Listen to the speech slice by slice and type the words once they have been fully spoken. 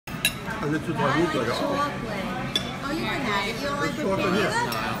And this is I what you like got. chocolate. Oh, you can have it. You don't like There's whipped chocolate cream here.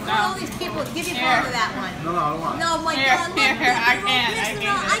 either? No. All these people, give you part of that one. No, I don't want it. No, my Here, God, look, here, they're I all can't, pissed I about-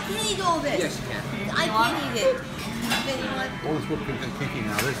 can't. I can't eat all this. Yes, you can. I can't eat it. Okay, you want? All this whipped cream is kinky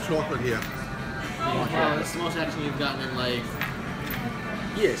now. There's chocolate here. Well, it's the most action you've gotten in like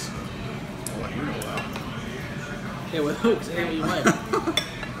years. I'll let you know that. Hey, with who? Say what you like.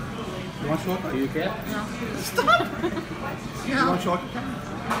 You want chocolate? Do you care? No. You No. want chocolate?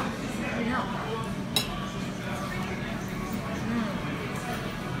 No.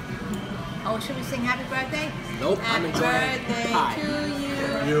 Oh, should we sing happy birthday? Nope, I'm Happy enjoying birthday pie. to you.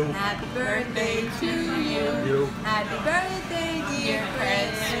 You. Happy birthday to you. You. Happy birthday, dear Dear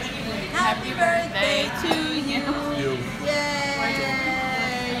Chris. Chris. Happy birthday to you. You.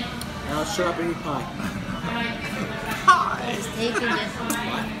 Yay! Now shut up and eat pie. He's taking this.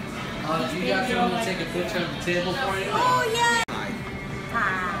 Do you guys want me to take a picture of the table for you? Oh, yeah.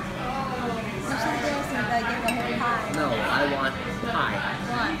 Pie. You should do this and get the whole pie. No, I want pie.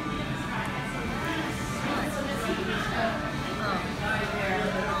 What?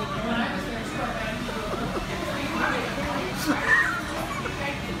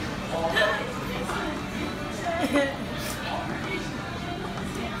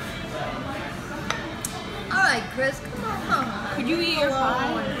 All right, Chris, come on. Could you eat your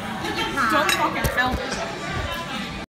pie? Don't fucking help.